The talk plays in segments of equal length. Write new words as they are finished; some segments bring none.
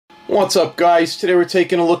What's up, guys? Today we're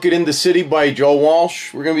taking a look at In the City by Joe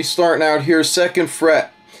Walsh. We're going to be starting out here 2nd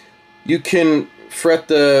fret. You can fret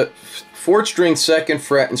the 4th string 2nd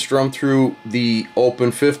fret and strum through the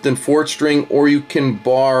open 5th and 4th string, or you can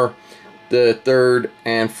bar the 3rd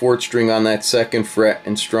and 4th string on that 2nd fret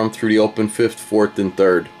and strum through the open 5th, 4th, and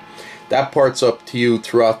 3rd. That part's up to you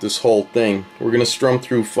throughout this whole thing. We're going to strum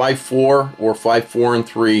through 5-4 or 5-4 and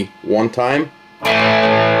 3 one time.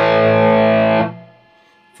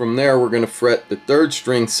 From there, we're going to fret the 3rd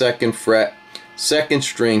string 2nd fret, 2nd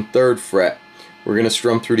string 3rd fret. We're going to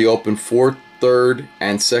strum through the open 4th, 3rd,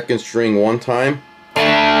 and 2nd string one time.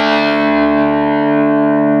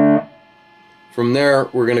 From there,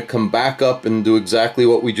 we're going to come back up and do exactly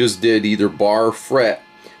what we just did, either bar or fret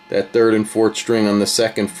that 3rd and 4th string on the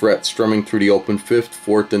 2nd fret, strumming through the open 5th,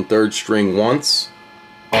 4th, and 3rd string once.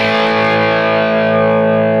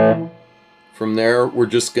 From there, we're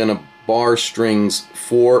just going to bar strings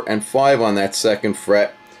 4 and 5 on that 2nd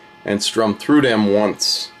fret and strum through them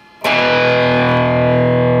once. And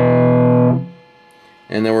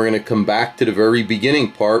then we're going to come back to the very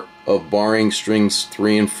beginning part of barring strings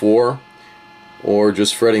 3 and 4, or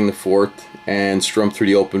just fretting the 4th, and strum through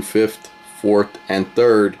the open 5th, 4th, and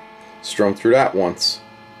 3rd, strum through that once.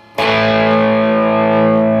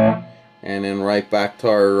 And then right back to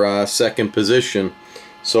our 2nd position.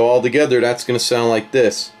 So all together, that's going to sound like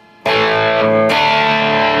this.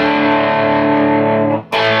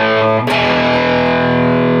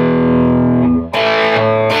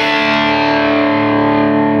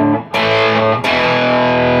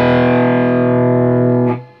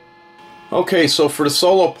 Okay, so for the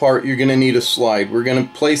solo part, you're going to need a slide. We're going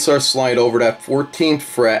to place our slide over that 14th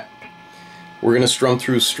fret. We're going to strum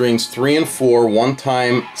through strings 3 and 4 one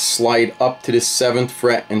time, slide up to the 7th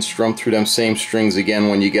fret, and strum through them same strings again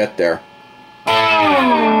when you get there.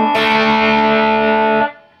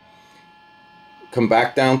 Come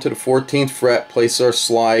back down to the 14th fret, place our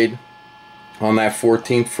slide on that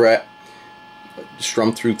 14th fret,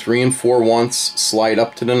 strum through 3 and 4 once, slide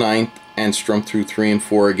up to the 9th, and strum through 3 and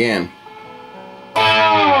 4 again.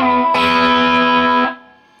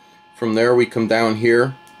 From there, we come down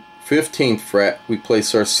here, 15th fret, we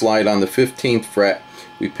place our slide on the 15th fret,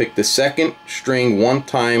 we pick the 2nd string one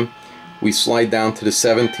time, we slide down to the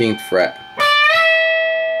 17th fret.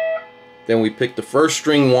 Then we pick the 1st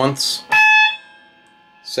string once,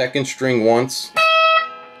 2nd string once,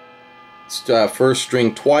 1st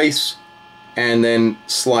string twice, and then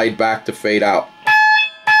slide back to fade out.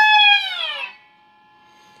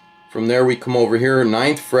 From there, we come over here,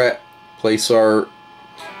 9th fret, place our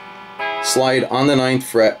slide on the 9th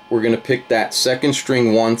fret. We're going to pick that 2nd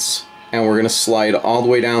string once, and we're going to slide all the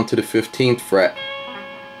way down to the 15th fret.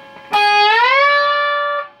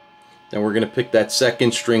 Then we're going to pick that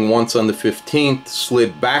 2nd string once on the 15th,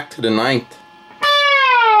 slid back to the 9th.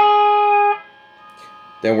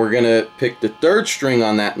 Then we're going to pick the 3rd string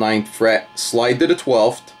on that 9th fret, slide to the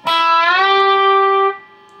 12th.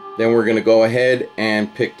 Then we're going to go ahead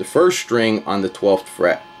and pick the 1st string on the 12th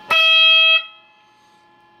fret.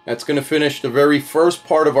 That's going to finish the very first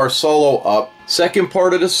part of our solo up. Second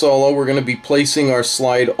part of the solo, we're going to be placing our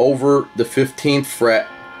slide over the 15th fret.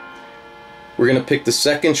 We're going to pick the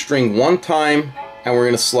 2nd string one time, and we're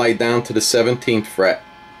going to slide down to the 17th fret.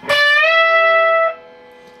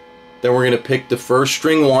 Then we're going to pick the 1st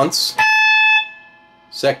string once,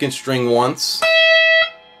 2nd string once,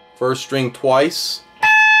 1st string twice,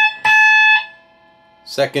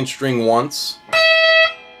 2nd string once,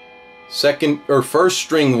 1st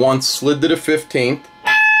string once, slid to the 15th.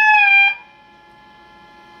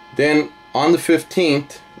 Then on the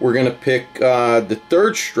 15th, we're going to pick the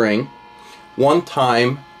 3rd string one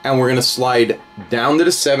time, and we're going to slide down to the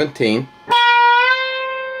 17th.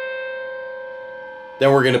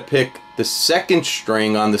 Then we're going to pick the 2nd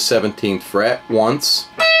string on the 17th fret once.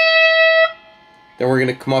 Then we're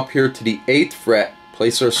going to come up here to the 8th fret,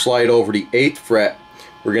 place our slide over the 8th fret.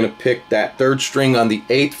 We're going to pick that 3rd string on the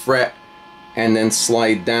 8th fret, and then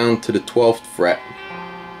slide down to the 12th fret.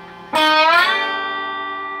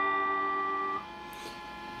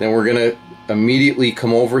 Then we're going to immediately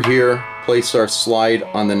come over here, place our slide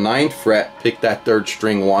on the 9th fret, pick that 3rd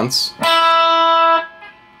string once.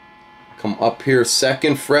 Come up here,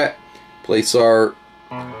 2nd fret, place our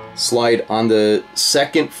slide on the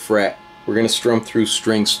 2nd fret. We're going to strum through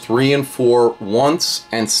strings 3 and 4 once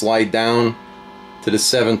and slide down to the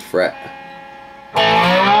 7th fret.